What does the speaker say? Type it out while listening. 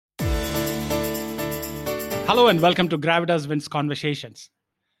Hello and welcome to Gravitas Wins Conversations.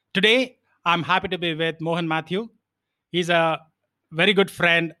 Today, I'm happy to be with Mohan Matthew. He's a very good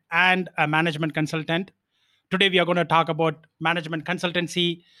friend and a management consultant. Today, we are going to talk about management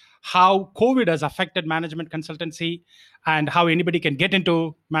consultancy, how COVID has affected management consultancy, and how anybody can get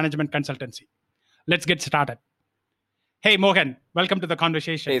into management consultancy. Let's get started. Hey, Mohan, welcome to the Hey,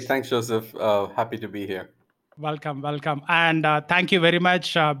 conversations. thanks, Joseph. Happy to be here. Welcome. And thank you very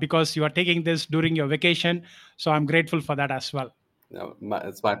much because you are taking this during your vacation. So I'm grateful for that as well. No,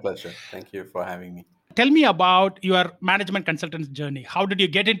 it's my pleasure. Thank you for having me. Tell me about your management consultant journey. How did you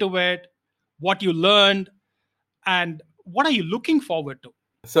get into it? What you learned? And what are you looking forward to?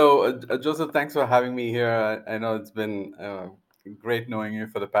 So, Joseph, thanks for having me here. I know it's been great knowing you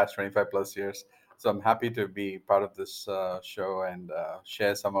for the past 25 plus years. So, I'm happy to be part of this show and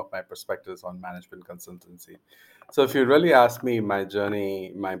share some of my perspectives on management consultancy. So, if you really ask me my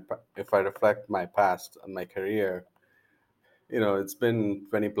journey, if I reflect my past and my career, it's been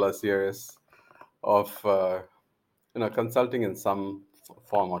 20 plus years of consulting in some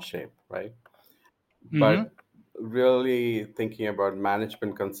form or shape, right? Mm-hmm. But really thinking about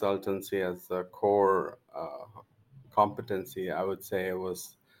management consultancy as a core competency, I would say it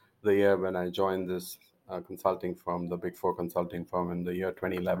was the year when I joined this consulting firm, the Big Four consulting firm, in the year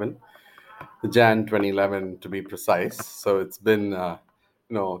 2011, Jan 2011 to be precise. So it's been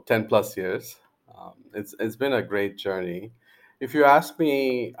 10 plus years. It's been a great journey. If you ask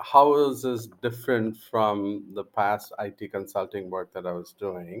me how is this different from the past IT consulting work that I was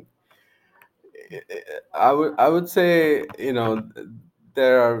doing, I would say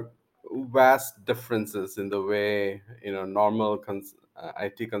there are vast differences in the way normal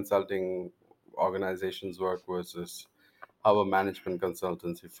IT consulting organizations work versus how a management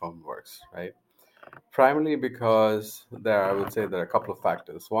consultancy firm works, right? Primarily because I would say there are a couple of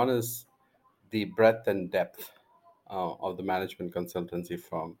factors. One is the breadth and depth of the management consultancy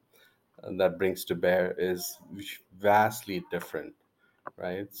firm that brings to bear is vastly different,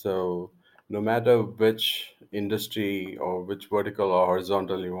 right? So no matter which industry or which vertical or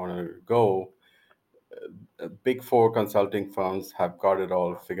horizontal you want to go, big four consulting firms have got it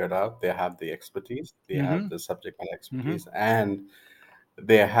all figured out. They have the expertise, they have Mm-hmm. the subject matter Mm-hmm. expertise, and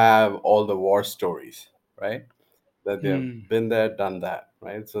they have all the war stories, right? That they have Mm. been there, done that,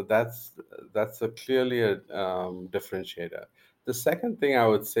 right? So that's clearly a differentiator. The second thing I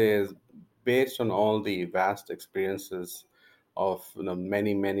would say is based on all the vast experiences of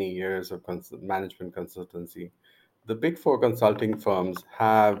many years of management consultancy, the big four consulting firms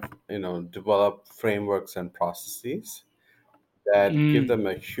have developed frameworks and processes that give Mm. them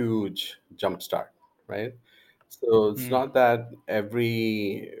a huge jump start, right? So it's Mm. not that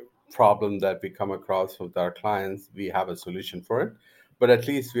every problem that we come across with our clients, we have a solution for it, but at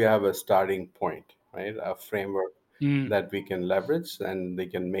least we have a starting point, right? A framework Mm. that we can leverage and they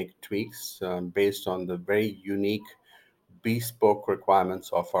can make tweaks based on the very unique, bespoke requirements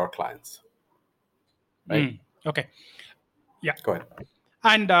of our clients, right? Mm. Okay. Yeah. Go ahead.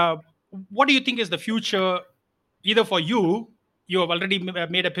 And what do you think is the future, either for you? You have already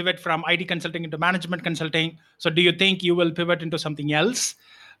made a pivot from IT consulting into management consulting. So, do you think you will pivot into something else,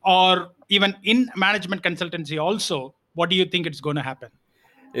 or even in management consultancy also? What do you think it's going to happen?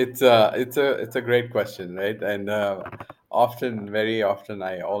 It's a great question, right? And very often,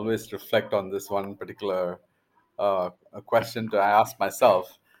 I always reflect on this one particular a question to I ask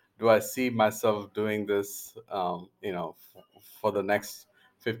myself: do I see myself doing this, for the next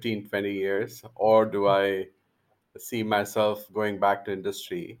 15, 20 years, or do I see myself going back to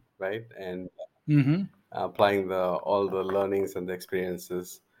industry, right, and Mm-hmm. applying the all the learnings and the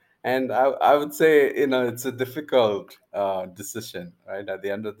experiences? And I would say, it's a difficult decision, right? At the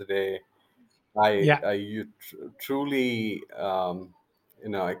end of the day, Yeah. you truly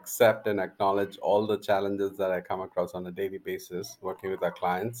accept and acknowledge all the challenges that I come across on a daily basis working with our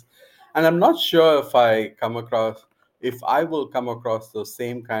clients, and I'm not sure if I will come across those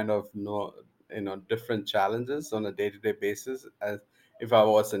same kind of different challenges on a day-to-day basis as if I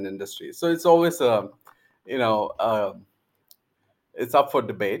was in industry. So it's always you know it's up for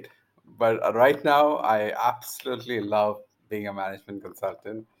debate. But right now, I absolutely love being a management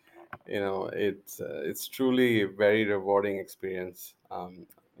consultant. It's truly a very rewarding experience.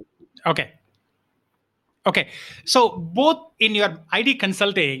 Okay. Okay. So, both in your ID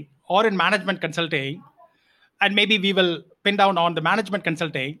consulting or in management consulting, and maybe we will pin down on the management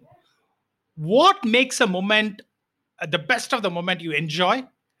consulting, what makes a moment the best of the moment you enjoy,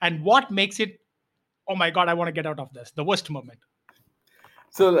 and what makes it, oh my God, I want to get out of this, the worst moment?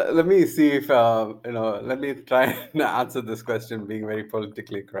 So let me see if let me try and answer this question being very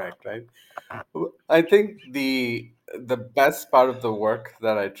politically correct, right? I think the best part of the work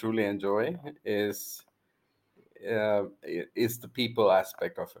that I truly enjoy is the people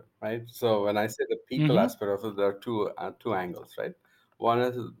aspect of it, right? So when I say the people Mm-hmm. aspect of it, there are two angles, right? One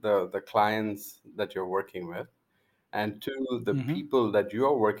is the clients that you're working with, and two, the Mm-hmm. people that you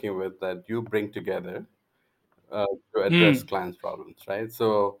are working with that you bring together to address Mm. clients' problems, right?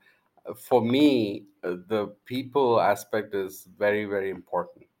 So, for me, the people aspect is very, very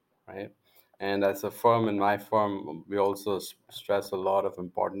important, right? And as a firm, in my firm, we also stress a lot of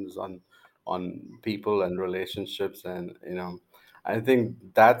importance on people and relationships, and I think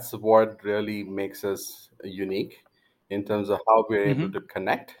that's what really makes us unique in terms of how we're able Mm-hmm. to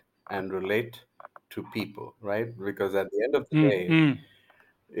connect and relate to people, right? Because at the end of the Mm. day, Mm.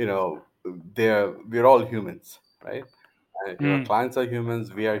 you know we're all humans, right? Your Mm. clients are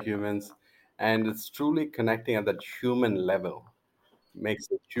humans, we are humans, and it's truly connecting at that human level makes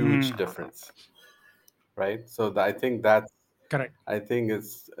a huge Mm. difference, right? So I think that's, Correct. I think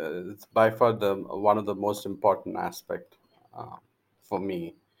it's by far the one of the most important aspect uh, for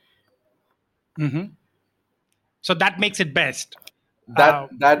me. Mm-hmm. So that makes it best.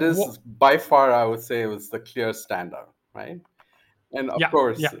 That is Wo- by far, I would say, it was the clear standard, right? And of yeah.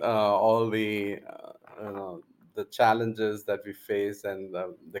 course, Yeah. all the challenges that we face and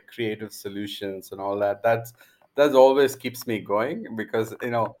the creative solutions and all that, that's always keeps me going, because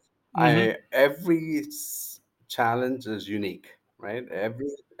Mm-hmm. I every challenge is unique, right? Every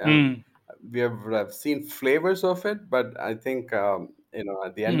Mm. I've seen flavors of it, but I think at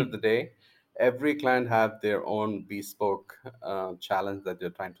the end of Mm. the day, every client have their own bespoke challenge that they're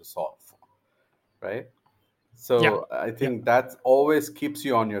trying to solve, right? Yeah. So I Yeah. think that always keeps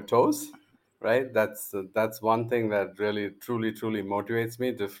you on your toes, right? That's one thing that really truly truly motivates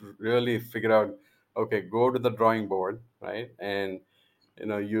me to really figure out, okay, go to the drawing board, right? And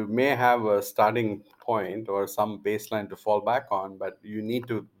you may have a starting point or some baseline to fall back on, but you need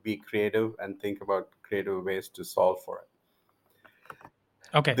to be creative and think about creative ways to solve for it.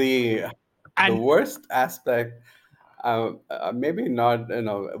 Okay. The And worst aspect, maybe not,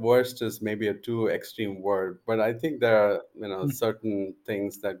 worst is maybe a too extreme word, but I think there are mm. certain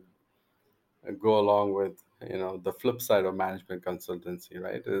things that go along with the flip side of management consultancy,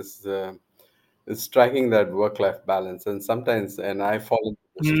 right? Is striking that work life balance. And sometimes, and I fall into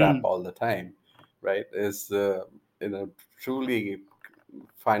this trap Mm. all the time, right? Is truly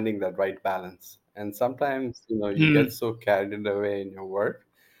finding that right balance. And sometimes you get Mm. so carried away in your work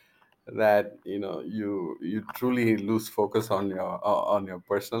that you truly lose focus on your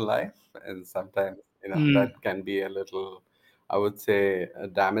personal life, and sometimes Mm. that can be a little, I would say,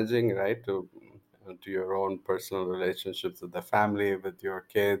 damaging, right, to your own personal relationships with the family, with your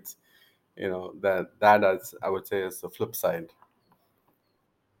kids. That is, I would say, is the flip side.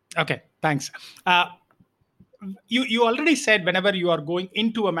 Okay. Thanks. Uh, you already said whenever you are going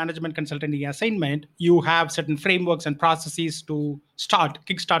into a management consulting assignment, you have certain frameworks and processes to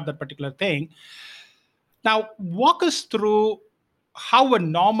kickstart that particular thing. Now, walk us through how a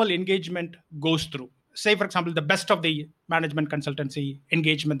normal engagement goes through. Say, for example, the best of the management consultancy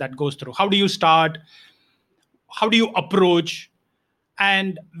engagement that goes through. How do you start? How do you approach?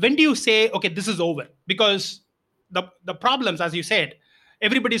 And when do you say, okay, this is over? Because the problems, as you said,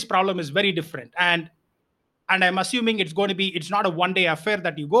 everybody's problem is very different. And I'm assuming it's not a one day affair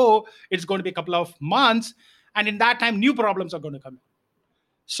that you go, it's going to be a couple of months. And in that time, new problems are going to come in.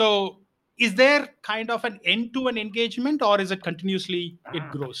 So is there kind of an end to an engagement, or is it continuously it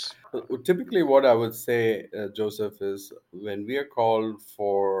grows? Typically, what I would say, Joseph, is when we are called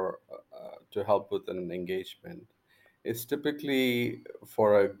for to help with an engagement, it's typically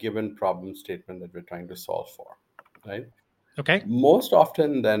for a given problem statement that we're trying to solve for, right? Okay. Most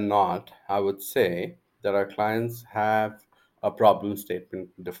often than not, I would say that our clients have a problem statement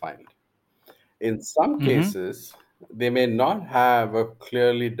defined. In some Mm-hmm. cases, they may not have a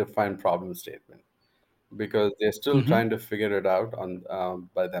clearly defined problem statement, because they're still Mm-hmm. trying to figure it out on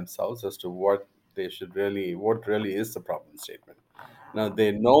by themselves as to what really is the problem statement. Now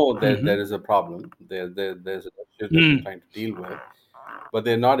they know that Mm-hmm. there is a problem, there's an issue that they're Mm. trying to deal with, but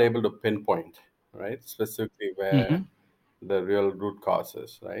they're not able to pinpoint, right, specifically where Mm-hmm. the real root cause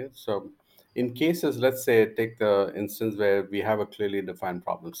is, right? So in cases, let's say, take the instance where we have a clearly defined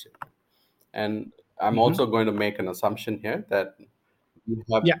problem statement, and I'm Mm-hmm. also going to make an assumption here that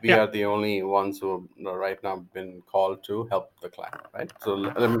Yeah. we Yeah. are the only ones who have right now been called to help the client, right?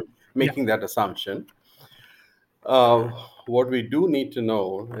 So I'm Yeah. making that assumption. Uh, what we do need to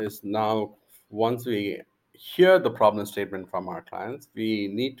know is, now, once we hear the problem statement from our clients. We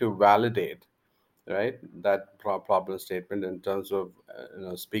need to validate, right, that problem statement in terms of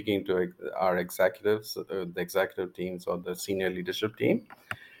speaking to our executives, the executive teams or the senior leadership team,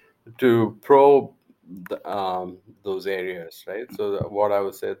 to probe those areas, right? So what I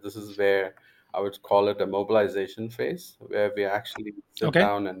would say, this is where I would call it a mobilization phase, where we actually sit Okay.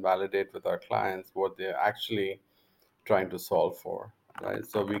 down and validate with our clients what they're actually trying to solve for, right?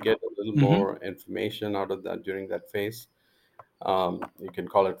 So we get a little Mm-hmm. more information out of that during that phase. You can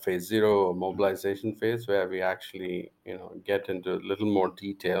call it phase zero or mobilization phase, where we actually, get into a little more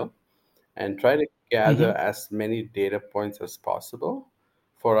detail and try to gather Mm-hmm. as many data points as possible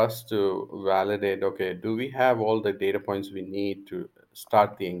for us to validate, okay, do we have all the data points we need to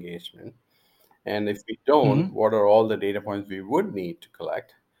start the engagement? And if we don't, Mm-hmm. what are all the data points we would need to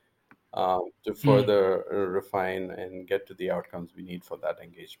collect to Mm. further refine and get to the outcomes we need for that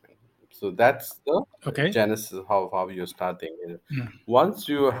engagement? So that's the Okay. genesis of how you start the engagement. Mm. Once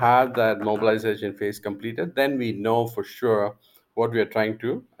you have that mobilization phase completed, then we know for sure what we are trying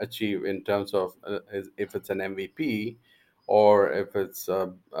to achieve in terms of if it's an MVP or if it's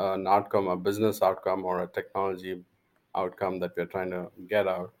an outcome, a business outcome, or a technology outcome that we're trying to get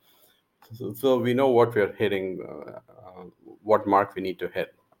out. So we know what we're hitting, what mark we need to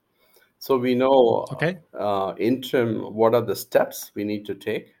hit. So we know Okay. interim what are the steps we need to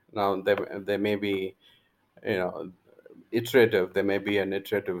take. Now there may be, you know iterative. There may be an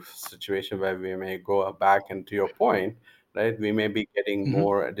iterative situation where we may go back, and to your point, right, we may be getting Mm-hmm.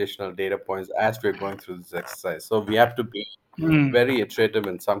 more additional data points as we're going through this exercise. So we have to be Mm. very iterative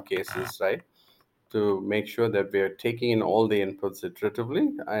in some cases, right, to make sure that we're taking in all the inputs iteratively,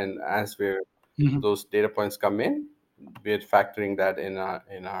 and as we're Mm-hmm. those data points come in, we're factoring that in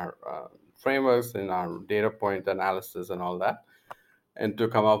our frameworks, in our data point analysis and all that, and to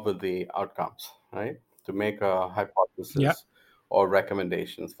come up with the outcomes, right? To make a Yeah. hypothesis or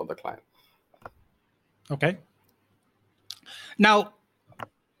recommendations for the client. Okay. Now,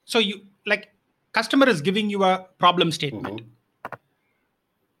 so you like customer is giving you a problem statement, Hmm.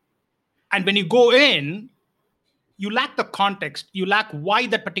 and when you go in, you lack the context. You lack why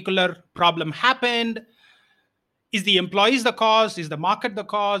that particular problem happened. Is the employees the cause? Is the market the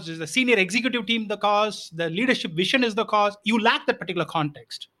cause? Is the senior executive team the cause? The leadership vision is the cause? You lack that particular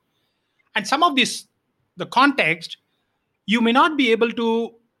context. And some of this, the context, you may not be able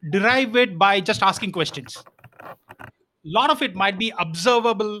to derive it by just asking questions. A lot of it might be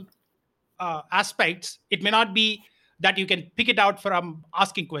observable aspects. It may not be that you can pick it out from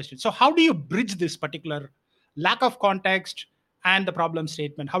asking questions. So, how do you bridge this particular lack of context and the problem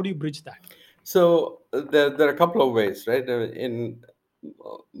statement? How do you bridge that? So there are a couple of ways, right? In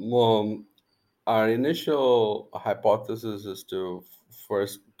our initial hypothesis is to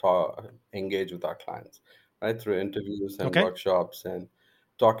first engage with our clients, right, through interviews and Okay. workshops and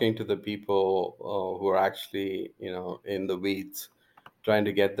talking to the people who are actually, in the weeds, trying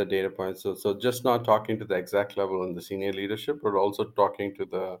to get the data points. So just not talking to the exec level and the senior leadership, but also talking to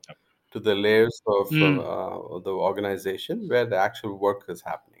the layers of Mm. the organization where the actual work is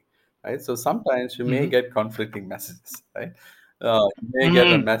happening, right? So sometimes you may Hmm. get conflicting messages, right? You may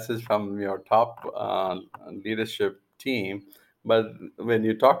get a Mm. message from your top leadership team, but when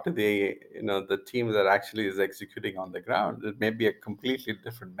you talk to the team that actually is executing on the ground, it may be a completely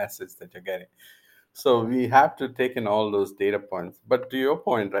different message that you're getting. So we have to take in all those data points. But to your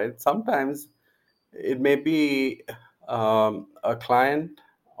point, right, sometimes it may be a client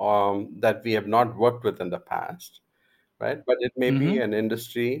that we have not worked with in the past, right? But it may be Hmm. an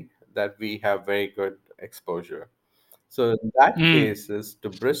industry that we have very good exposure. So in that Mm. case, is to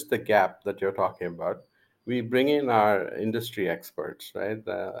bridge the gap that you're talking about, we bring in our industry experts, right?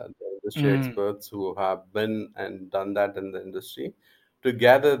 The industry Mm. experts who have been and done that in the industry, to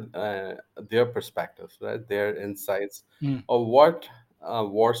gather their perspectives, right? Their insights Mm. of what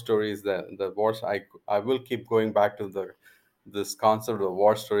war stories, the wars. I will keep going back to the this concept of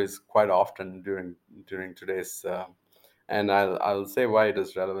war stories quite often during today's. And I'll say why it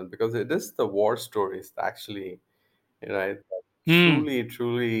is relevant, because it is the war stories that actually, right, Mm.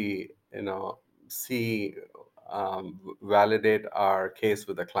 truly, see, validate our case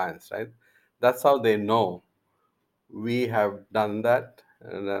with the clients, right? That's how they know we have done that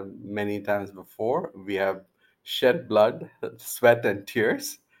many times before. We have shed blood, sweat, and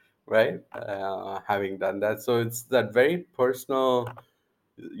tears, right? Having done that. So it's that very personal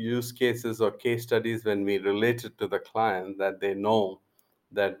use cases or case studies when we relate it to the client, that they know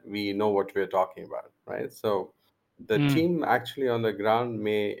that we know what we're talking about, right? So the Mm. team actually on the ground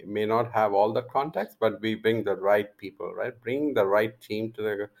may not have all the context, but we bring the right people, right? Bringing the right team to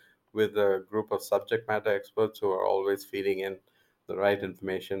the with a group of subject matter experts who are always feeding in the right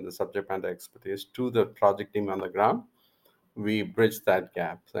information, the subject matter expertise to the project team on the ground. We bridge that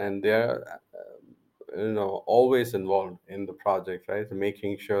gap, and they're always involved in the project, right?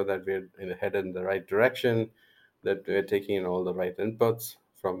 Making sure that we're headed in the right direction, that we're taking in all the right inputs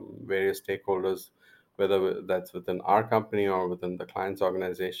from various stakeholders, whether that's within our company or within the client's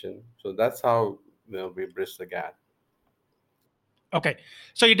organization. So that's how we bridge the gap. Okay.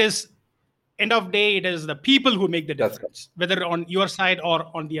 So it is end of day, it is the people who make the That's difference, whether on your side or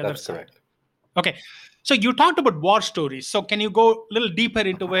on the other that's side. correct. Okay. So you talked about war stories. So can you go a little deeper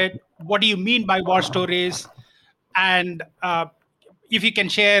into it? What do you mean by war stories? And if you can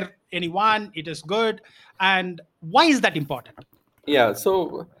share any one, it is good. And why is that important? Yeah.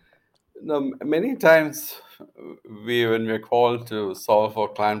 So many times when we're called to solve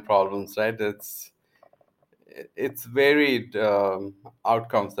for client problems, right? It's varied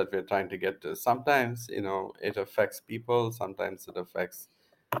outcomes that we're trying to get to. Sometimes it affects people. Sometimes it affects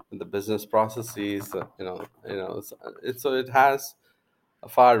the business processes. So it has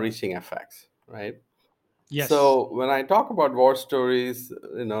far-reaching effects, right? Yes. So when I talk about war stories,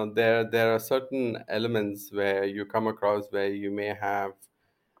 there are certain elements where you come across where you may have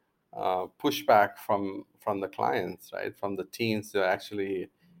pushback from the clients, right? From the teams to actually,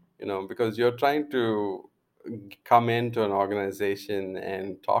 because you're trying to come into an organization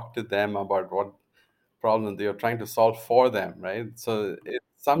and talk to them about what problem that you're trying to solve for them, right? So Hmm.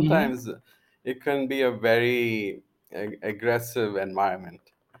 sometimes it can be a very aggressive environment,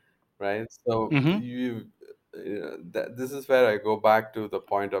 right? So Hmm. this is where I go back to the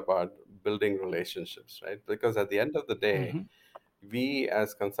point about building relationships, right? Because at the end of the day, Hmm. we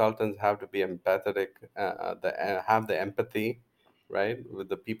as consultants have to be empathetic, have the empathy, right, with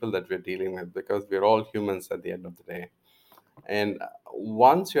the people that we're dealing with, because we're all humans at the end of the day. And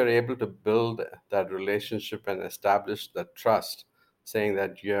once you're able to build that relationship and establish that trust, saying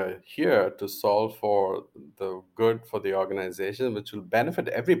that you're here to solve for the good for the organization, which will benefit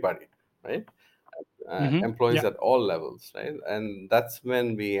everybody, right? Hmm. Employees Yeah. at all levels, right? And that's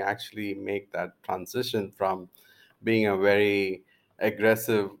when we actually make that transition from being a very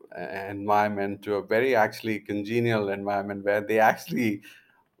aggressive environment to a very actually congenial environment where they actually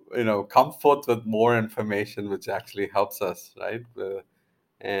come forth with more information which actually helps us, right?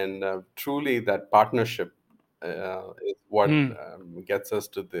 And truly that partnership is what Mm. gets us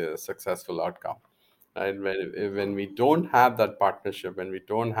to the successful outcome, right? When we don't have that partnership, when we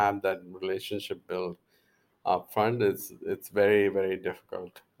don't have that relationship built up front, it's very, very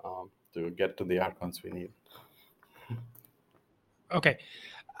difficult to get to the outcomes we need. Okay.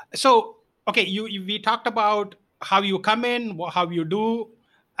 So, okay, we talked about how you come in, how you do,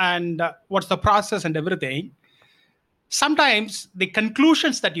 and what's the process and everything. Sometimes the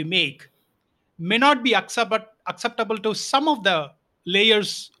conclusions that you make may not be acceptable to some of the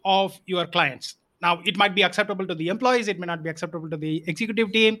layers of your clients. Now, it might be acceptable to the employees, it may not be acceptable to the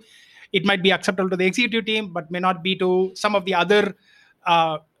executive team, it might be acceptable to the executive team, but may not be to some of the other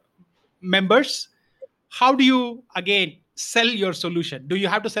uh, members. How do you again sell your solution? Do you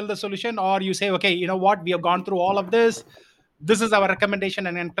have to sell the solution, or you say, okay, you know what, we have gone through all of this, this is our recommendation,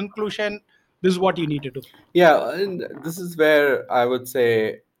 and in conclusion, this is what you need to do? Yeah, and this is where I would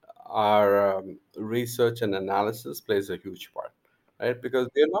say our research and analysis plays a huge part, right? Because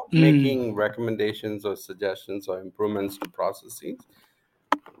we're not Mm. making recommendations or suggestions or improvements to processes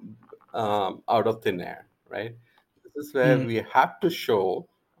out of thin air, right? This is where Mm. we have to show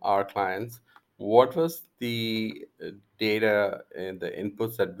our clients what was the data and the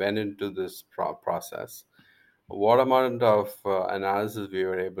inputs that went into this process, what amount of analysis we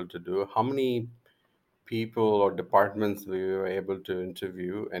were able to do, how many people or departments we were able to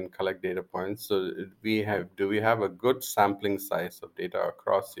interview and collect data points. So do we have a good sampling size of data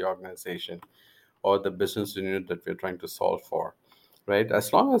across the organization or the business unit that we're trying to solve for, right?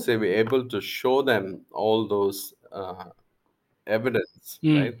 As long as they were able to show them all those evidence,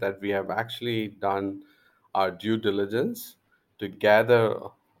 Mm. right, that we have actually done our due diligence to gather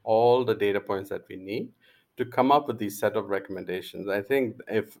all the data points that we need to come up with these set of recommendations. I think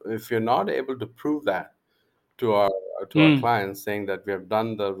if you're not able to prove that to our Mm. clients, saying that we have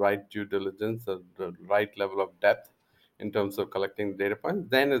done the right due diligence, the right level of depth in terms of collecting data points,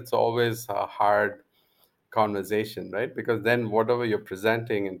 then it's always a hard conversation, right? Because then whatever you're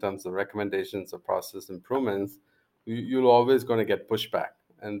presenting in terms of recommendations or process improvements, you're always going to get pushback,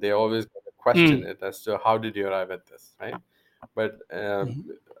 and they're always going to question Mm. it as to how did you arrive at this, right? But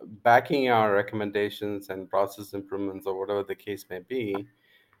Mhm. backing our recommendations and process improvements or whatever the case may be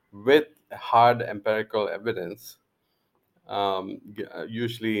with hard empirical evidence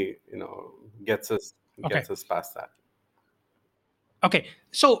usually gets us Okay. past that. Okay.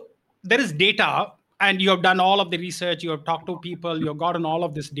 So there is data, and you have done all of the research, you have talked to people, you have gotten all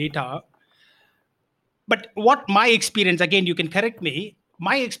of this data. But what my experience, again, you can correct me,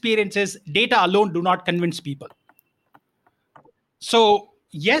 my experience is data alone do not convince people. So,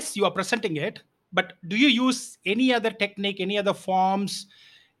 yes, you are presenting it, but do you use any other technique, any other forms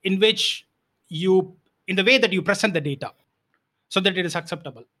in which you, in the way that you present the data so that it is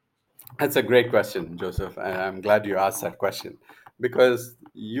acceptable? That's a great question, Joseph, and I'm glad you asked that question, because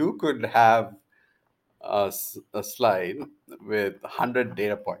you could have a slide with 100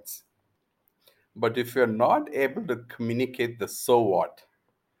 data points, but if you're not able to communicate the so what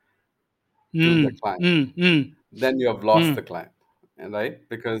to the Mm, client, mm, mm, then you have lost the mm, client, and right,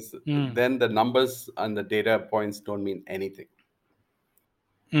 because mm, then the numbers and the data points don't mean anything,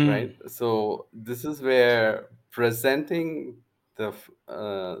 right? mm, So this is where presenting the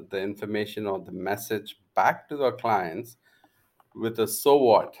information or the message back to the clients with a so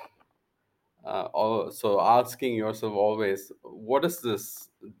what. So asking yourself always, what does this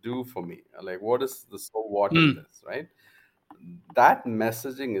do for me? Like, what is the so what in mm, this, right? That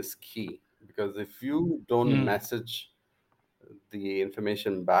messaging is key, because if you don't mm, message the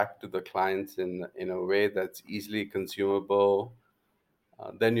information back to the clients in a way that's easily consumable,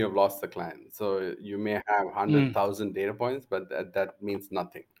 then you have lost the client. So you may have mm, 100,000 data points, but that means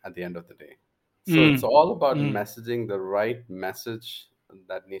nothing at the end of the day. So it's mm, all about mm, messaging the right message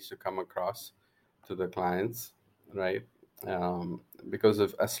that needs to come across to the clients, right? Because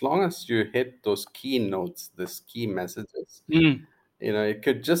if as long as you hit those key notes, these key messages, mm. it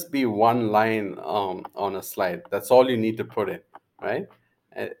could just be one line on a slide. That's all you need to put in, right?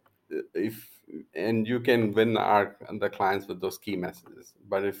 Uh, If and you can win the clients with those key messages.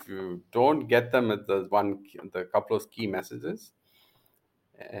 But if you don't get them at the couple of key messages,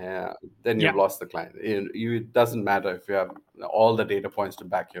 uh, then you've Yeah. lost the client. It doesn't matter if you have all the data points to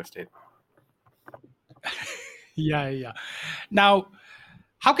back your statement. Yeah. Yeah. Now,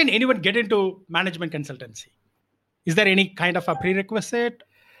 how can anyone get into management consultancy? Is there any kind of a prerequisite?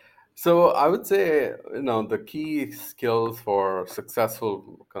 So I would say, the key skills for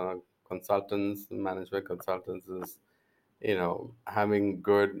successful consultants, management consultants, is, having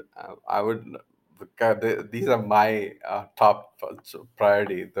good. I would. These are my top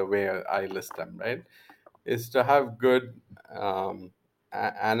priority. The way I list them, right, is to have good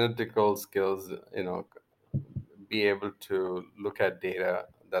analytical skills. Be able to look at data.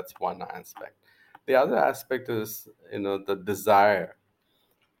 That's one aspect. The other aspect is, the desire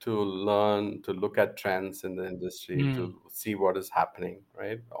to learn, to look at trends in the industry, Mm, to see what is happening,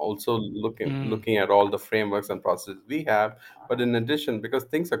 right? Also mm, looking at all the frameworks and processes we have, but in addition, because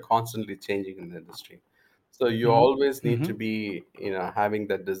things are constantly changing in the industry, so you mm, always need to mhm, be, having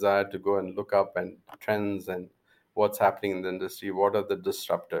that desire to go and look up and trends and what's happening in the industry, what are the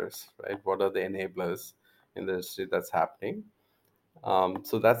disruptors, right? What are the enablers in the industry that's happening.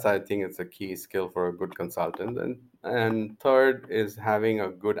 So that's, I think, it's a key skill for a good consultant. And third is having a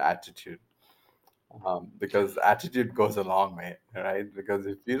good attitude, because attitude goes a long way, right? Because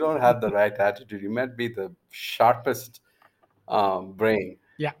if you don't have the right attitude, you might be the sharpest brain,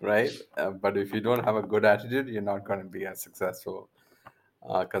 yeah. right? But if you don't have a good attitude, you're not going to be a successful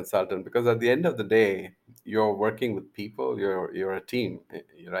consultant, because at the end of the day, you're working with people. You're a team,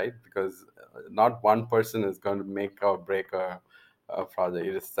 right? Because not one person is going to make or break a project.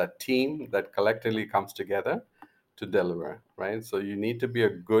 It is a team that collectively comes together to deliver, right? So you need to be a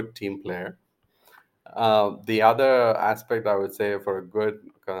good team player. The other aspect I would say for a good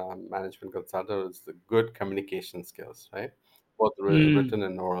management consultant is the good communication skills, right? Both Mm, written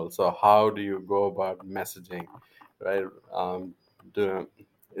and oral. So how do you go about messaging, right? Do,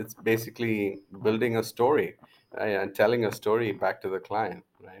 it's basically building a story, right? And telling a story back to the client,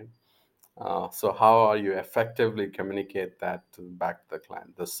 right? So how are you effectively communicate that back to the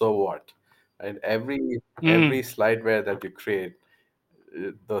client? The so what, right? Every mm. slideware that you create,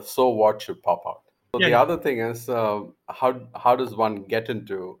 the so what should pop out. So Yeah. the Yeah. other thing is, how does one get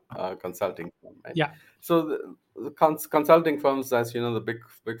into consulting firm, right? Yeah. So the consulting firms, as you know, the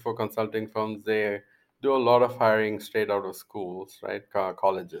big four consulting firms, they do a lot of hiring straight out of schools, right?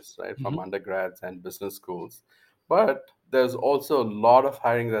 Colleges, right, from Mhm, undergrads and business schools. But there's also a lot of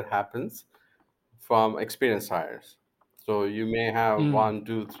hiring that happens from experienced hires. So you may have mm, 1,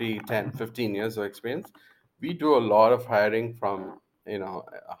 2, 3, 10, 15 years of experience. We do a lot of hiring from, in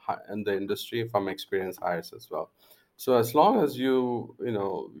the industry, from experienced hires as well. So as long as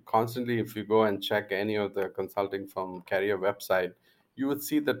constantly, if you go and check any of the consulting firm career website, you would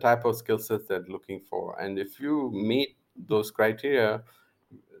see the type of skill sets they're looking for. And if you meet those criteria,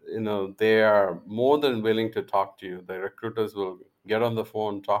 they are more than willing to talk to you. The recruiters will get on the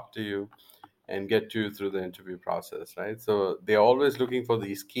phone, talk to you, and get you through the interview process, right? So they're always looking for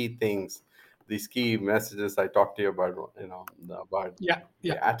these key things, these key messages I talked to you about, about Yeah,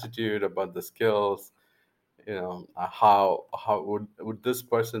 yeah, the attitude, about the skills, how would this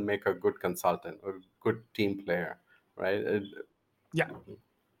person make a good consultant or good team player, right? yeah.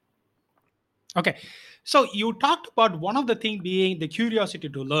 Okay. So you talked about one of the thing being the curiosity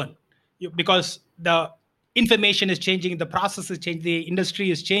to learn, because the information is changing, the process is changing, the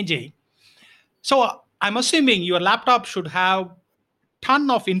industry is changing. So I'm assuming your laptop should have ton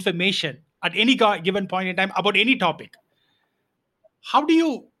of information at any given point in time about any topic. How do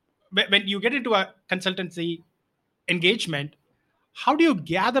you, when you get into a consultancy engagement, how do you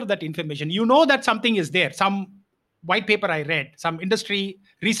gather that information? You know that something is there, some white paper I read, some industry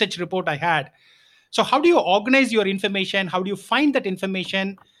research report I had. So how do you organize your information? How do you find that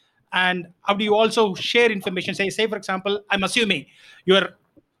information? And how do you also share information? Say for example, I'm assuming your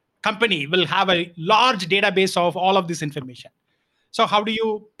company will have a large database of all of this information. So how do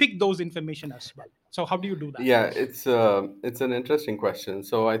you pick those information as well? So how do you do that? Yeah, it's an interesting question.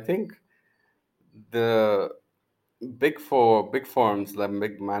 So I think the big firms, like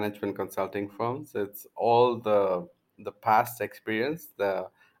big management consulting firms, it's all the past experience, the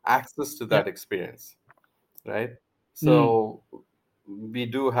access to Yeah. that experience, right? Mm. So we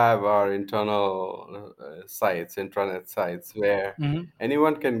do have our internal sites, intranet sites, where Hmm.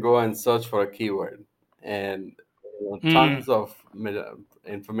 anyone can go and search for a keyword, and Mm. tons of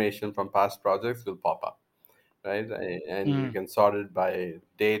information from past projects will pop up, right? And you Mm. can sort it by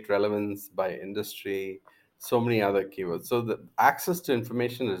date, relevance, by industry, so many other keywords. So the access to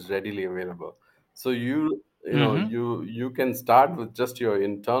information is readily available. So Hmm. you can start with just your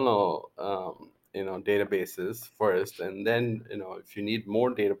internal databases first, and then if you need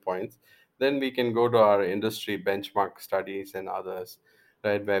more data points, then we can go to our industry benchmark studies and others,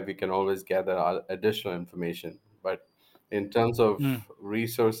 right, where we can always gather additional information. But in terms of Mm.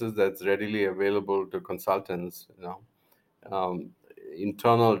 resources that's readily available to consultants, um,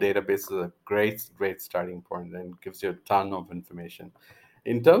 internal database is a great starting point and gives you a ton of information.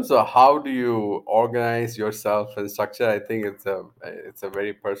 In terms of how do you organize yourself and structure, I think it's a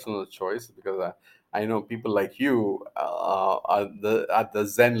very personal choice, because I know people like you are at the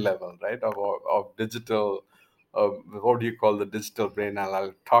Zen level, right, of digital. What do you call the digital brain?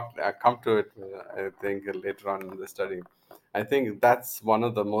 I'll come to it. I think later on in the study. I think that's one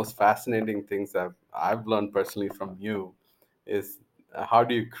of the most fascinating things that I've learned personally from you, is how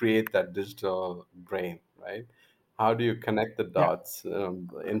do you create that digital brain, right? How do you connect the Yeah. dots?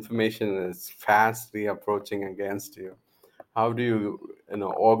 Information is fastly approaching against you. How do you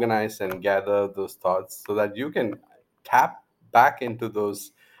organize and gather those thoughts so that you can tap back into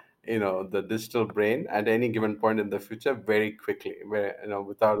those, the digital brain at any given point in the future very quickly, where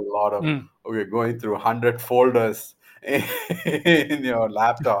without a lot of, Mm. okay, going through 100 folders in your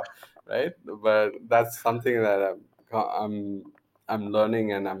laptop, right? But that's something that I'm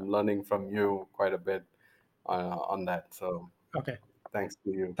learning, and I'm learning from you quite a bit on that. So Okay. thanks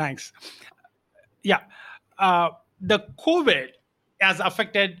to you. Thanks. Yeah. The COVID has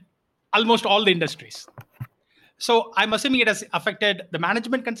affected almost all the industries. So I'm assuming it has affected the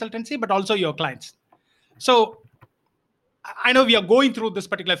management consultancy, but also your clients. So I know we are going through this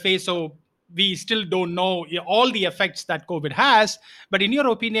particular phase, so we still don't know all the effects that COVID has. But in your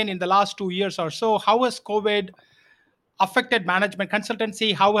opinion, in the last 2 years or so, how has COVID affected management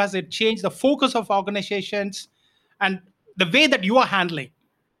consultancy? How has it changed the focus of organizations and the way that you are handling?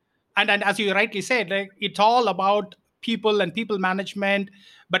 And as you rightly said, like, it's all about people and people management.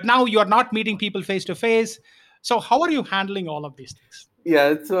 But now you are not meeting people face to face. So how are you handling all of these things? Yeah,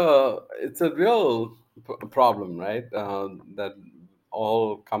 it's a real problem, right? That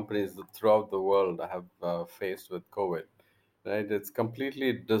all companies throughout the world have faced with COVID, right? It's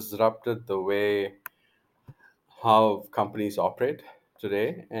completely disrupted the way how companies operate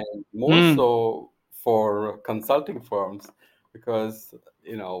today, and more Mm. so for consulting firms, because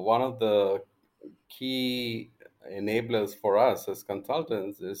one of the key enablers for us as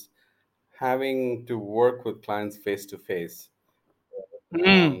consultants is having to work with clients face to face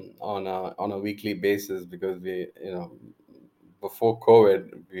Mm. on a weekly basis, because before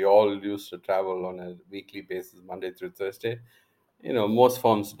COVID, we all used to travel on a weekly basis, Monday through Thursday. Most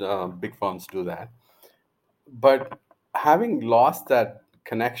firms, big firms, do that. But having lost that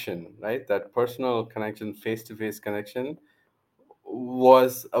connection, right, that personal connection, face to face connection,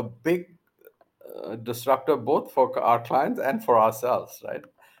 was a big disruptor both for our clients and for ourselves, right?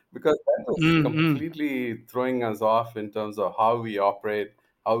 because that was Mm, mm, completely throwing us off in terms of how we operate,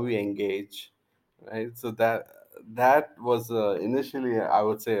 how we engage, right? So that was initially, I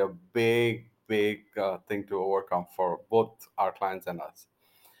would say, a big thing to overcome for both our clients and us.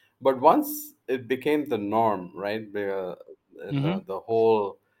 But once it became the norm, right, mhm, the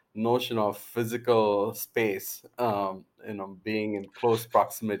whole notion of physical space, being in close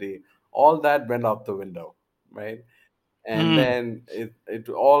proximity, all that went out the window, right? And mm. then it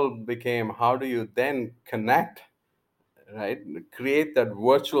all became, how do you then connect, right? Create that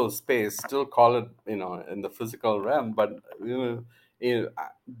virtual space, still call it, in the physical realm, but you know,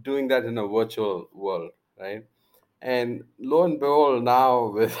 doing that in a virtual world, right? And lo and behold, now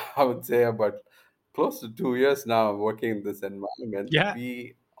with I would say about close to 2 years now working in this environment, Yeah.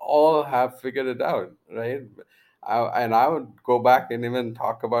 we all have figured it out, right? And I would go back and even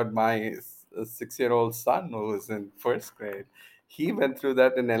talk about my 6-year-old son who is in first grade. He went through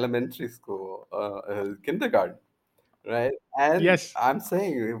that in elementary school, kindergarten, right? And Yes. I'm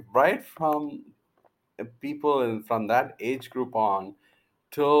saying right from people from that age group on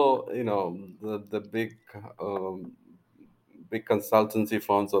till the um, big consultancy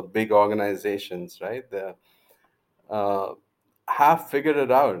firms or big organizations, right? They uh, have figured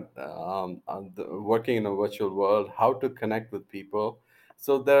it out, working in a virtual world, how to connect with people.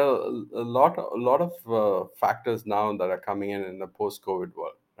 So there are a lot of factors now that are coming in the post-COVID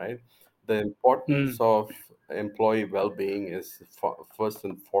world, right? The importance Mm, of employee well-being is first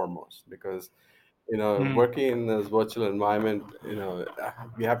and foremost, because mm, working in this virtual environment,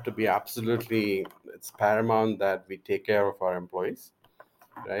 we have to be absolutely, it's paramount that we take care of our employees,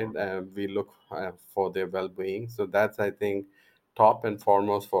 right? We look for their well-being. So that's, I think, top and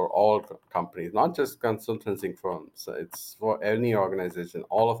foremost for all companies, not just consultancy firms. So it's for any organization.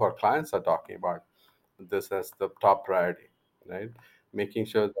 All of our clients are talking about this as the top priority, right? Making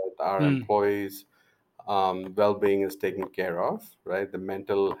sure that our mm, employees' well-being is taken care of, right? The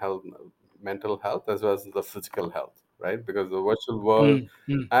mental health as well as the physical health, right? Because the virtual world mm,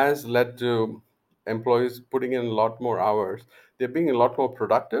 mm. has led to employees putting in a lot more hours. They're being a lot more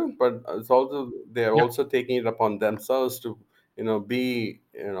productive, but it's also, they're Yeah. also taking it upon themselves to be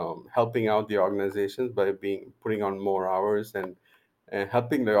helping out the organizations by being putting on more hours and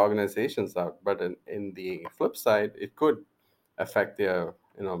helping the organizations out. But in the flip side, it could affect their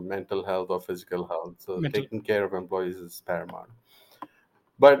mental health or physical health. So Mental. taking care of employees is paramount.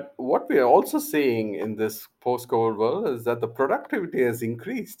 But what we are also seeing in this post-COVID world is that the productivity has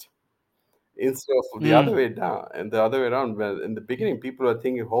increased instead of the other Mm, way down, and the other way around. Where in the beginning people are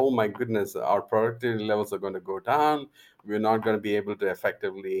thinking, oh my goodness, our productivity levels are going to go down, we're not going to be able to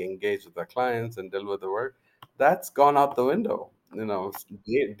effectively engage with our clients and deliver the work. That's gone out the window.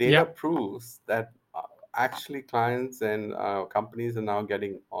 Data yeah. proves that actually clients and companies are now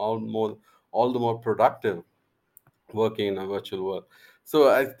getting all the more productive working in a virtual world. So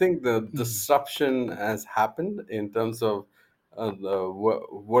I think the Mm, disruption has happened in terms of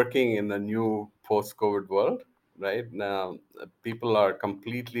working in the new post-COVID world. Right now, people are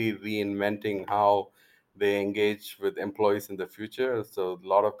completely reinventing how they engage with employees in the future. So a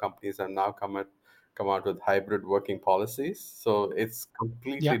lot of companies have now come out with hybrid working policies. So it's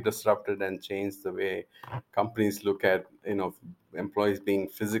completely yeah. disrupted and changed the way companies look at employees being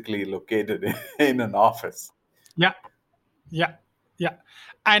physically located in an office. Yeah. Yeah. Yeah.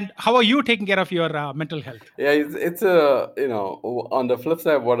 And how are you taking care of your mental health? Yeah, it's a on the flip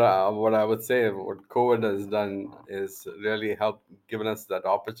side, what I would say, what COVID has done is really helped given us that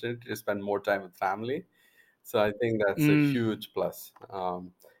opportunity to spend more time with family. So I think that's a Mm, huge plus.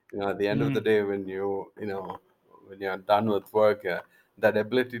 At the end of the mm, day, when you're done with work, that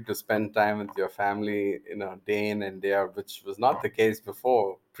ability to spend time with your family, day in and day out, which was not the case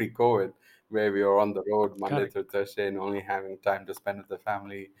before pre-COVID, where we were on the road Monday correct. through Thursday and only having time to spend with the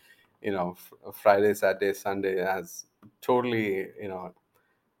family, Friday, Saturday, Sunday, has totally,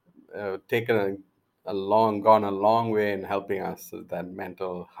 taken gone a long way in helping us with that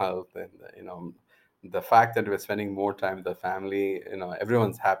mental health. And the fact that we're spending more time with the family,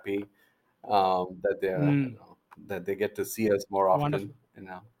 everyone's happy, Mm, that they get to see us more often,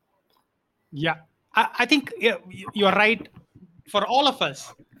 wonderful. Yeah, I think, yeah, you're right. For all of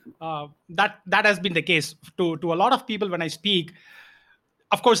us, that has been the case. To a lot of people, when I speak,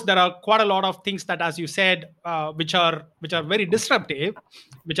 of course, there are quite a lot of things that, as you said, which are very disruptive,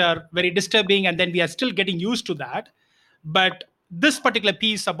 which are very disturbing, and then we are still getting used to that. But this particular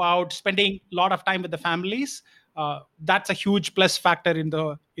piece about spending a lot of time with the families, that's a huge plus factor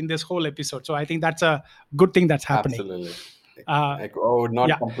in this whole episode. So I think that's a good thing that's happening. Absolutely. Uh, I would not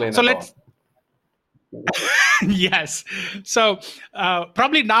yeah. complain So at all. let's Yes. So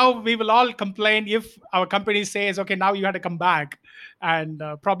probably now we will all complain if our company says, okay, now you have to come back, and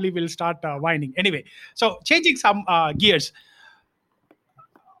probably we'll start whining. Anyway, so changing some gears,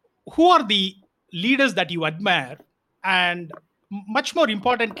 who are the leaders that you admire? And much more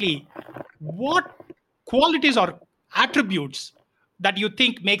importantly, what qualities or attributes that you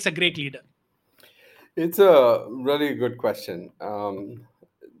think makes a great leader? It's a really good question.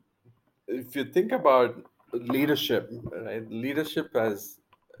 If you think about leadership, right? Leadership has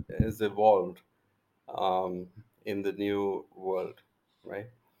evolved in the new world, right?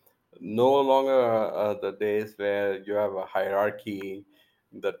 No longer the days where you have a hierarchy,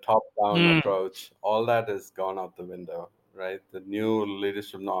 the top-down Hmm. approach. All that has gone out the window, right? The new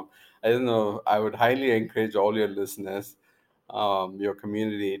leadership norm. I don't know. I would highly encourage all your listeners, your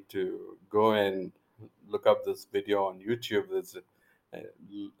community, to go and look up this video on YouTube. There's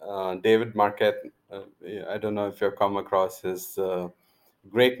David Marquette. I don't know if you've come across his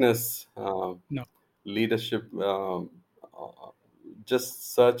greatness No. leadership.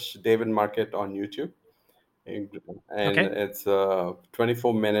 Just search David Marquette on YouTube, and Okay. it's a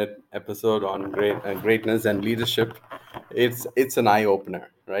 24-minute episode on greatness and leadership. It's an eye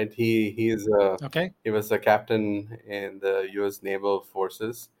opener, right? Okay. He was a captain in the U.S. Naval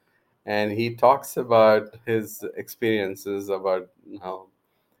Forces, and he talks about his experiences about how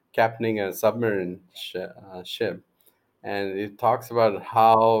captaining a ship, and it talks about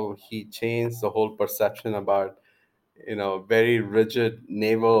how he changed the whole perception about very rigid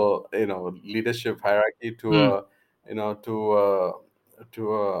naval leadership hierarchy to Hmm. a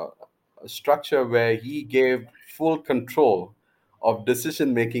to a structure where he gave full control of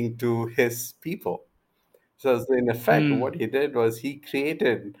decision making to his people. So in effect, Hmm. what he did was he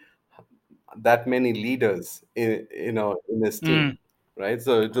created that many leaders in his Hmm. team, right?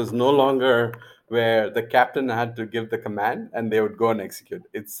 So it was no longer where the captain had to give the command and they would go and execute.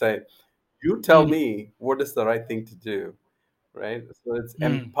 It's say, you tell Hmm. me what is the right thing to do, right? So it's Hmm.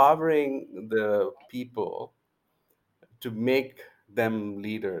 empowering the people to make them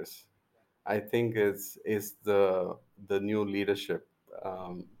leaders. I think is the new leadership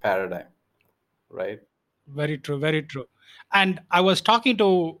paradigm, right? Very true. Very true. And I was talking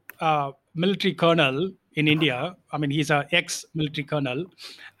to a military colonel in India. I mean, he's a ex-military colonel,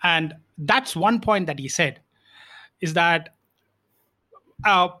 and that's one point that he said is that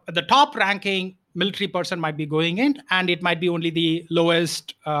the top ranking military person might be going in, and it might be only the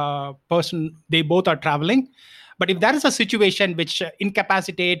lowest person. They both are traveling, but if there is a situation which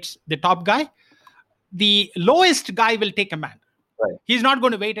incapacitates the top guy, the lowest guy will take command. Right. He's not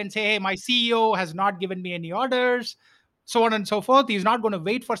going to wait and say, hey, my CEO has not given me any orders, so on and so forth. He's not going to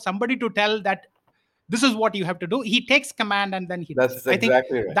wait for somebody to tell that this is what you have to do. He takes command and then he does it. That's I think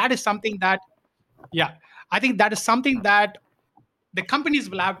exactly right. that is something that, yeah, I think that is something that the companies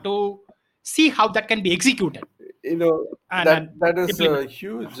will have to see how that can be executed You know and that is implement. a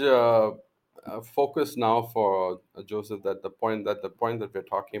huge focus now for Joseph. That the point that we're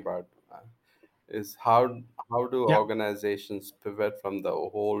talking about is how do Yeah. organizations pivot from the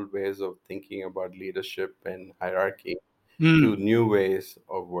old ways of thinking about leadership and hierarchy to Mm, new ways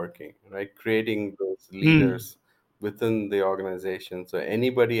of working, right? Creating those mm, leaders within the organization. So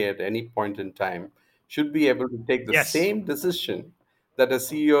anybody at any point in time should be able to take the yes. same decision that a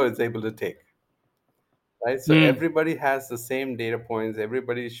CEO is able to take, right? So Mm, everybody has the same data points.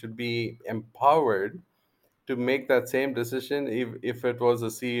 Everybody should be empowered to make that same decision if it was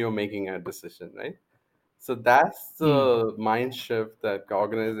a CEO making a decision, right? So that's mm, the mind shift that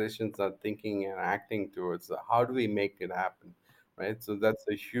organizations are thinking and acting towards. How do we make it happen, right? So that's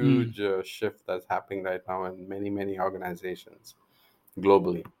a mm. huge shift that's happening right now in many organizations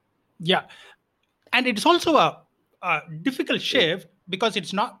globally. Yeah. And it's also a difficult Yeah. shift because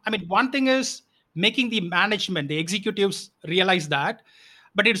it's not, I mean, one thing is making the management, the executives realize that,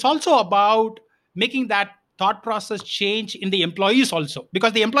 but it's also about making that thought process change in the employees also,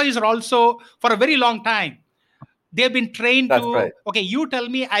 because the employees are also for a very long time they've been trained That's to, right. okay, you tell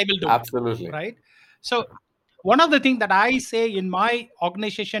me, I will do it, Absolutely. right? So one of the things that I say in my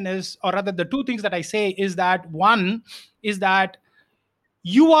organization is, or rather the two things that I say is that one is that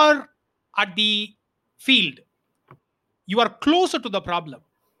you are at the field, you are closer to the problem,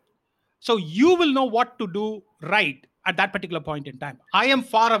 so you will know what to do right at that particular point in time. I am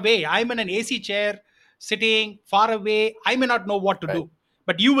far away, I'm in an AC chair sitting far away, I may not know what to Right. do,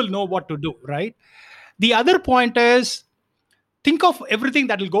 but you will know what to do, right? The other point is, think of everything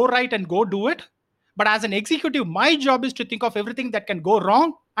that will go right and go do it, but as an executive my job is to think of everything that can go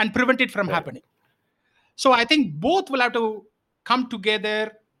wrong and prevent it from Right. happening. So I think both will have to come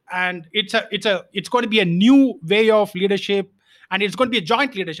together, and it's going to be a new way of leadership, and it's going to be a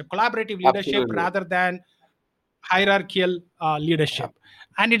joint leadership, collaborative leadership Absolutely. rather than hierarchical leadership.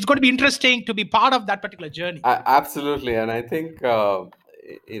 And it's going to be interesting to be part of that particular journey. Absolutely, and I think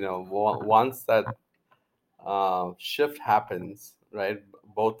once that shift happens, right,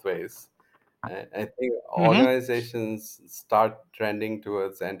 both ways, I think Hmm. organizations start trending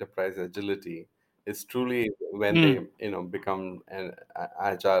towards enterprise agility. It's truly when they Mm. become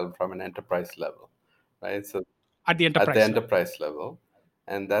agile from an enterprise level, right? So At the at the enterprise level. enterprise level,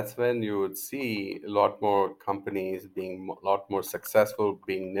 and that's when you would see a lot more companies being a lot more successful,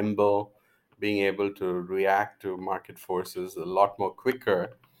 being nimble, being able to react to market forces a lot more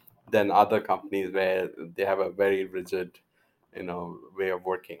quicker than other companies where they have a very rigid way of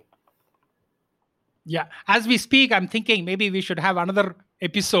working. Yeah, as we speak, I'm thinking maybe we should have another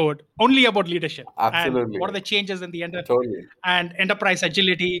episode only about leadership and what are Absolutely. the changes in the Totally. and enterprise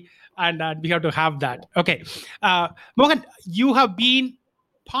agility, and we have to have that. Okay, Mohan, you have been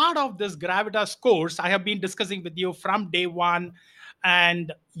part of this Gravitas course. I have been discussing with you from day one,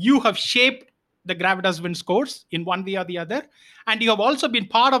 and you have shaped the Gravitas Wins course in one way or the other, and you have also been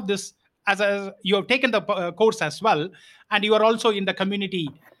part of this you have taken the course as well, and you are also in the community.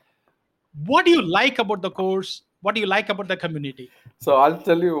 What do you like about the course? What do you like about the community? So I'll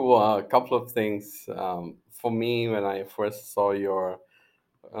tell you a couple of things. For me, when I first saw your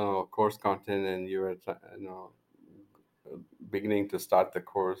course content and you were beginning to start the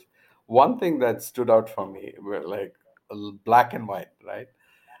course, one thing that stood out for me were like black and white, right?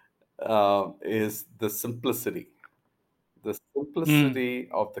 Is the simplicity, the Mm, simplicity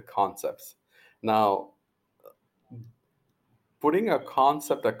of the concepts. Now, putting a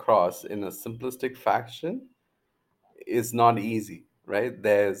concept across in a simplistic fashion is not easy, right?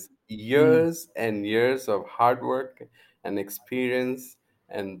 There's mm, years and years of hard work and experience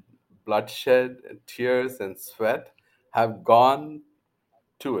and bloodshed, and tears and sweat have gone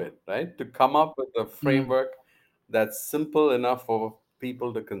to it, right? To come up with a mm, framework that's simple enough for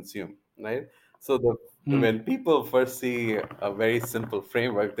people to consume, right? So mm, when people first see a very simple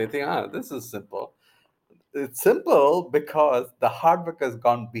framework, they think, this is simple. It's simple because the hard work has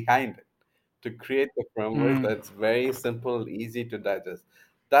gone behind it to create the framework mm, that's very simple, easy to digest.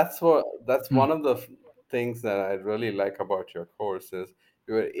 That's mm, one of the things that I really like about your course is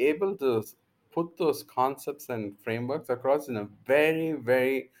you are able to put those concepts and frameworks across in a very,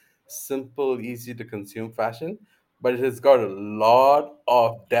 very simple, easy to consume fashion, but it has got a lot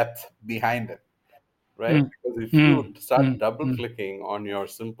of depth behind it, right? mm, Because if mm, you start mm, double mm, clicking on your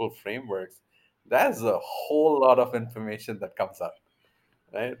simple frameworks, there's a whole lot of information that comes out,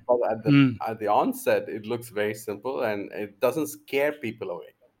 right? But mm, at the onset, it looks very simple and it doesn't scare people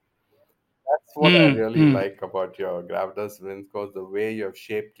away. That's what I mm, really mm. like about your Gravitas Wins course, the way you have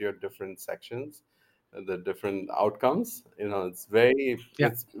shaped your different sections, the different outcomes. Yeah.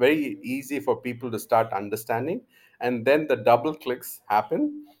 It's very easy for people to start understanding, and then the double clicks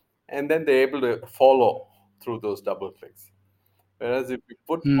happen, and then they're able to follow through those double clicks. Whereas if you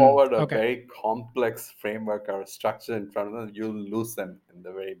put Mm. forward a Okay. very complex framework or a structure in front of them, you'll lose them in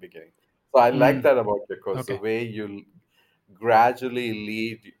the very beginning. So I like Mm. that about your course, the Okay. way you gradually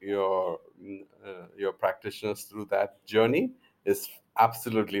lead your practitioners through that journey is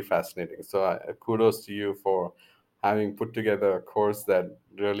absolutely fascinating. So kudos to you for having put together a course that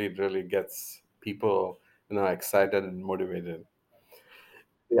really, really gets people excited and motivated.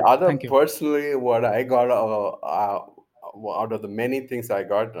 The other, Thank you. personally, what I got out of the many things I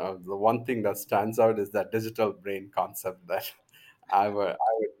got, the one thing that stands out is that digital brain concept that I would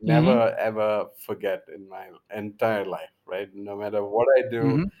Hmm. never ever forget in my entire life, right? No matter what I do,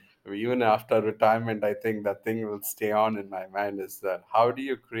 Hmm. even after retirement, I think that thing will stay on in my mind is that how do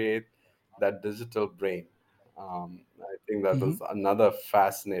you create that digital brain? I think that Hmm. was another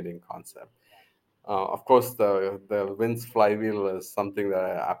fascinating concept. Of course, the Vince flywheel is something that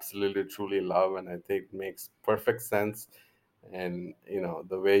I absolutely truly love, and I think makes perfect sense. And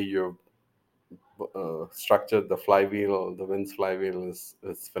the way you structured the flywheel, the Vince flywheel is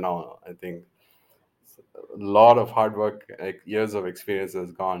phenomenal. I think a lot of hard work, like years of experience,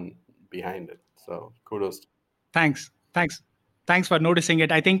 has gone behind it. So kudos. Thanks. Thanks. Thanks for noticing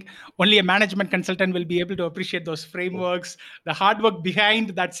it. I think only a management consultant will be able to appreciate those frameworks, the hard work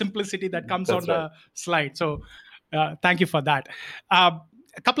behind that simplicity that comes on That's right. the slide. So, thank you for that. Uh,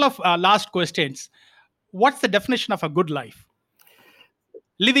 a couple of last questions. What's the definition of a good life?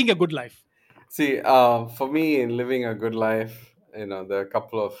 Living a good life. See, for me, in living a good life, there are a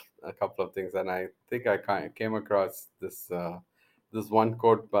couple of things, and I think I came across this one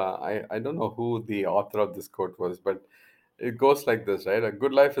quote. I don't know who the author of this quote was, but it goes like this, right? A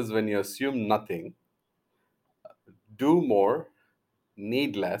good life is when you assume nothing, do more,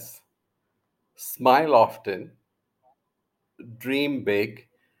 need less, smile often, dream big,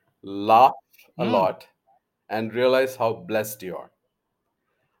 laugh a Mm, lot, and realize how blessed you are.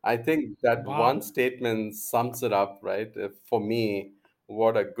 I think that one wow. statement sums it up, right? For me,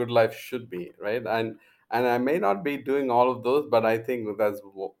 what a good life should be, right? And I may not be doing all of those, but I think that's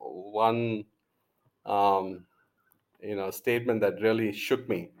one um, statement that really shook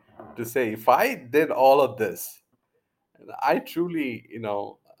me to say, if I did all of this, I truly,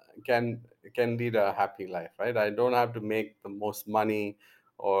 can can lead a happy life, right? I don't have to make the most money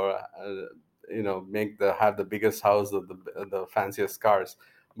or make the have the biggest house or the fanciest cars.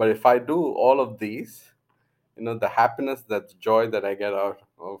 But if I do all of these, the happiness, that joy that I get out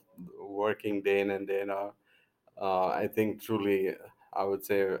of working day in and day out, I think truly, I would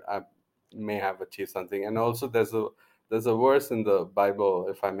say I may have achieved something. And also, there's a verse in the Bible,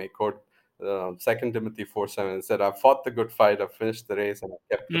 if I may quote, 2 Timothy 4:7. It said, "I've fought the good fight, I've finished the race, and I've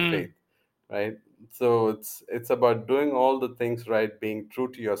kept the Mm, faith." Right. So it's about doing all the things right, being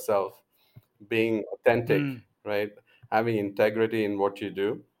true to yourself, being authentic, mm. right, having integrity in what you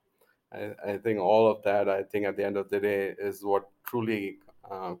do. I think all of that, I think at the end of the day, is what truly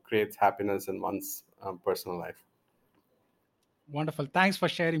creates happiness in one's personal life. Wonderful. Thanks for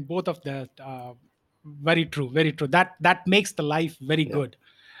sharing both of that. Very true. Very true. That makes the life very Yeah. good,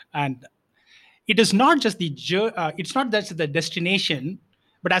 and it is not just it's not just the destination,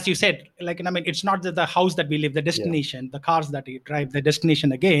 but as you said, like, I mean, it's not the house that we live, the Yeah. destination, the cars that we drive, the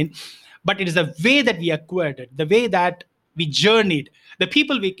destination again, but it is the way that we acquired it, the way that we journeyed, the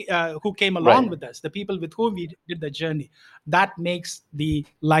people who came along Right. with us, the people with whom we did the journey, that makes the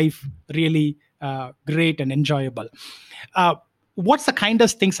life really great and enjoyable. uh, what's the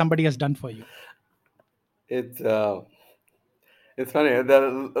kindest thing somebody has done for you? It it's funny.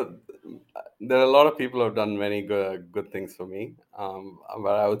 There are a lot of people who have done many good things for me.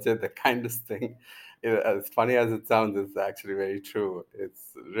 But I would say the kindest thing, as funny as it sounds, is actually very true.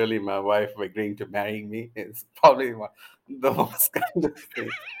 It's really my wife agreeing to marry me. It's probably the most kindest thing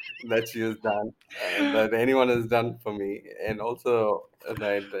that she has done, that anyone has done for me. And also,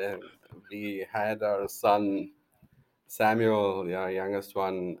 right, we had our son Samuel, our youngest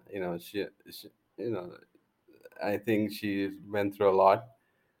one. She you know, I think she went through a lot.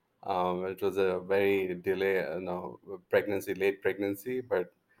 It was a very pregnancy, late pregnancy,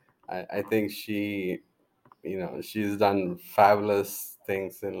 but I think she's done fabulous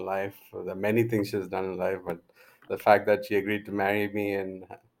things in life. The many things she's done in life, but the fact that she agreed to marry me and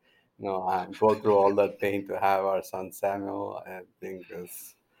go through all that pain to have our son Samuel, I think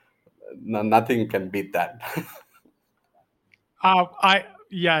is nothing can beat that. I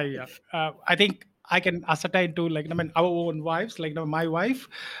Yeah, yeah. I think I can ascertain to, like, I mean, our own wives, like, my wife.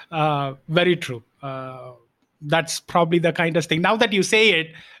 Very true. That's probably the kindest thing. Now that you say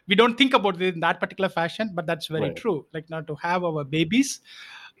it, we don't think about it in that particular fashion, but that's very Right. true. Like, now to have our babies,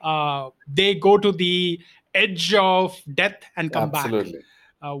 they go to the edge of death and come back. Absolutely.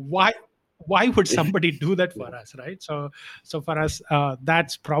 Why would somebody do that Yeah. for us, right? So for us,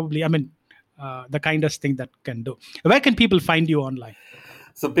 that's probably, I mean, the kindest thing that can do. Where can people find you online?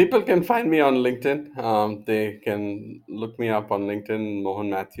 So people can find me on LinkedIn. They can look me up on LinkedIn, Mohan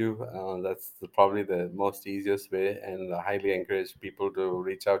Matthew. That's probably the most easiest way, and I highly encourage people to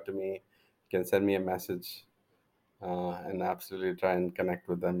reach out to me. You can send me a message, and absolutely try and connect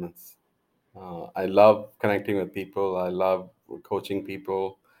with them. I love connecting with people. I love coaching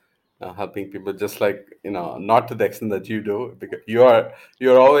people, helping people, just like, not to the extent that you do, because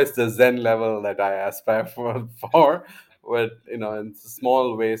you're always the zen level that I aspire for, but in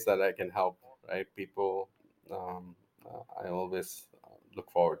small ways that I can help, right, people. I always look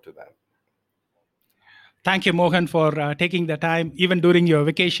forward to that. Thank you, Mohan, for taking the time, even during your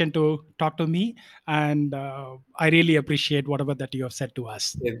vacation, to talk to me. And I really appreciate whatever that you have said to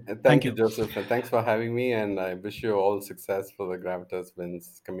us. Thank Thank you, you. Joseph, and thanks for having me. And I wish you all success for the Gravitas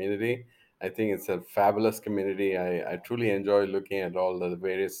Wins community. I think it's a fabulous community. I truly enjoy looking at all the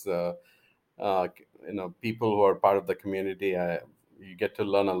various people who are part of the community. You get to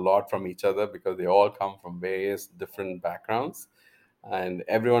learn a lot from each other because they all come from various different backgrounds, and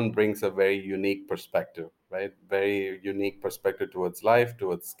everyone brings a very unique perspective, right? Very unique perspective towards life,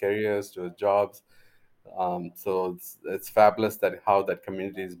 towards careers, towards jobs. So it's fabulous that how that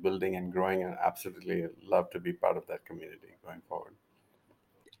community is building and growing, and absolutely love to be part of that community going forward.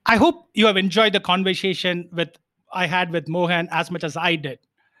 I hope you have enjoyed the conversation with I had with Mohan as much as I did.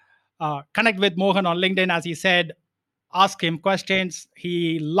 Connect with Mohan on LinkedIn, as he said. Ask him questions.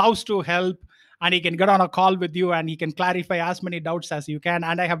 He loves to help, and he can get on a call with you and he can clarify as many doubts as you can.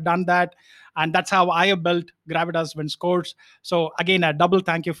 And I have done that. And that's how I have built Gravitas Wins course. So again, a double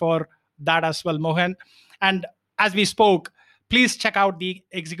thank you for that as well, Mohan. And as we spoke, please check out the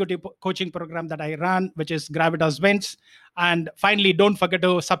executive coaching program that I run, which is Gravitas Wins. And finally, don't forget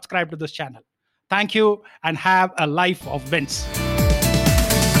to subscribe to this channel. Thank you and have a life of wins.